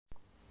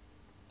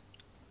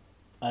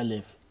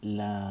Alif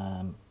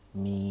Lam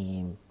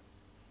Mim.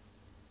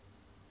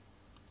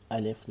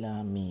 Alif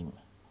Lam Mim.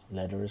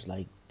 Letters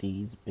like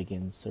these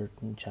begin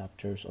certain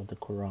chapters of the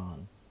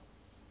Quran.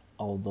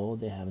 Although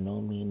they have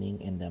no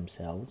meaning in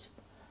themselves,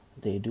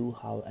 they do,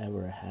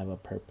 however, have a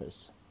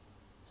purpose.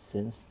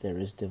 Since there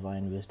is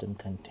divine wisdom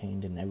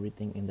contained in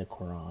everything in the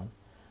Quran,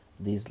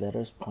 these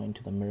letters point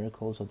to the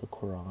miracles of the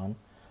Quran,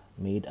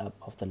 made up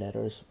of the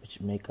letters which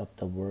make up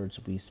the words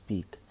we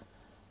speak.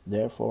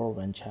 Therefore,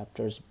 when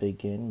chapters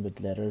begin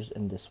with letters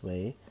in this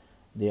way,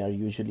 they are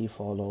usually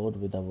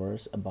followed with a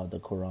verse about the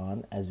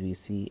Quran, as we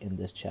see in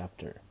this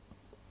chapter.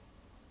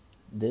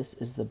 This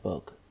is the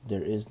book,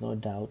 there is no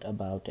doubt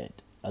about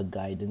it, a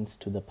guidance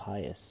to the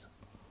pious.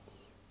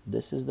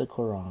 This is the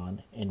Quran,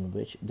 in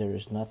which there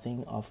is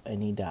nothing of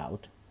any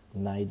doubt,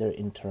 neither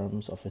in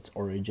terms of its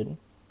origin,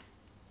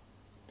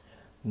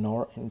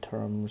 nor in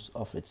terms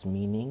of its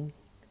meaning.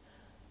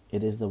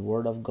 It is the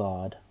word of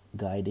God,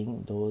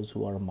 guiding those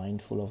who are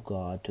mindful of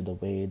God to the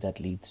way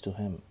that leads to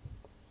Him,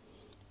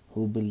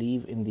 who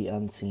believe in the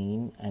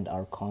unseen and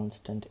are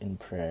constant in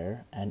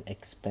prayer and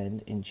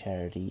expend in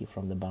charity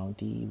from the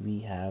bounty we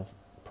have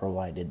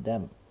provided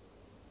them.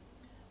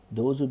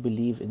 Those who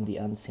believe in the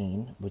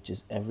unseen, which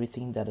is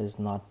everything that is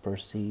not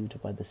perceived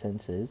by the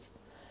senses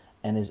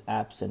and is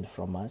absent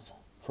from us,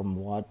 from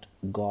what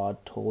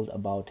God told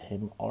about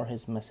Him or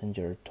His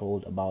messenger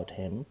told about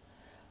Him,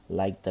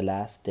 like the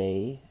last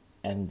day,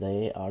 and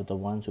they are the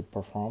ones who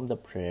perform the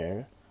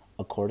prayer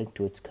according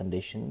to its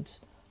conditions,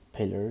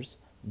 pillars,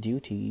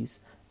 duties,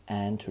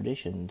 and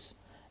traditions,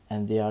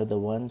 and they are the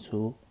ones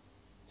who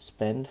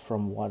spend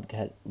from what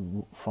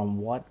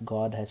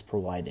God has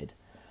provided,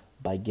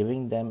 by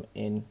giving them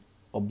in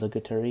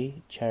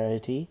obligatory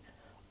charity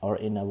or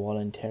in a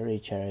voluntary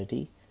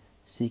charity,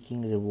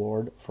 seeking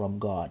reward from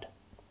God,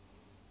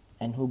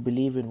 and who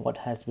believe in what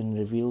has been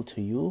revealed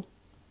to you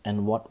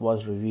and what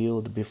was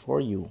revealed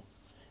before you,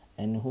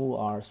 and who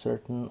are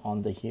certain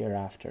on the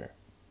hereafter.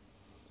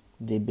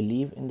 They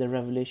believe in the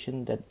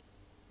revelation that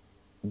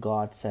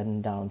God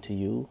sent down to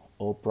you,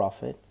 O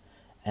Prophet,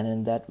 and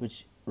in that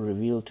which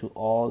revealed to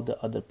all the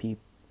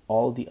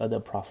other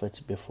prophets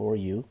before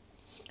you,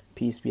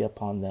 peace be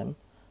upon them,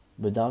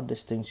 without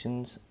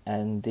distinctions,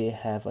 and they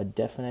have a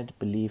definite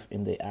belief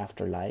in the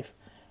afterlife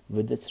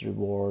with its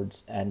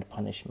rewards and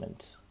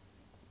punishments.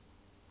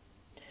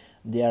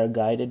 They are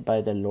guided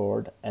by the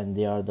Lord, and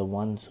they are the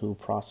ones who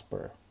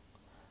prosper.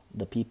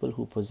 The people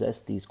who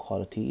possess these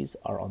qualities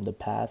are on the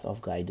path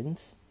of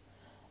guidance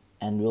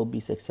and will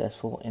be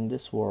successful in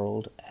this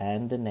world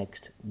and the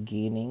next,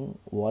 gaining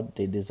what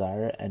they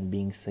desire and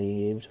being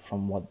saved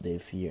from what they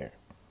fear.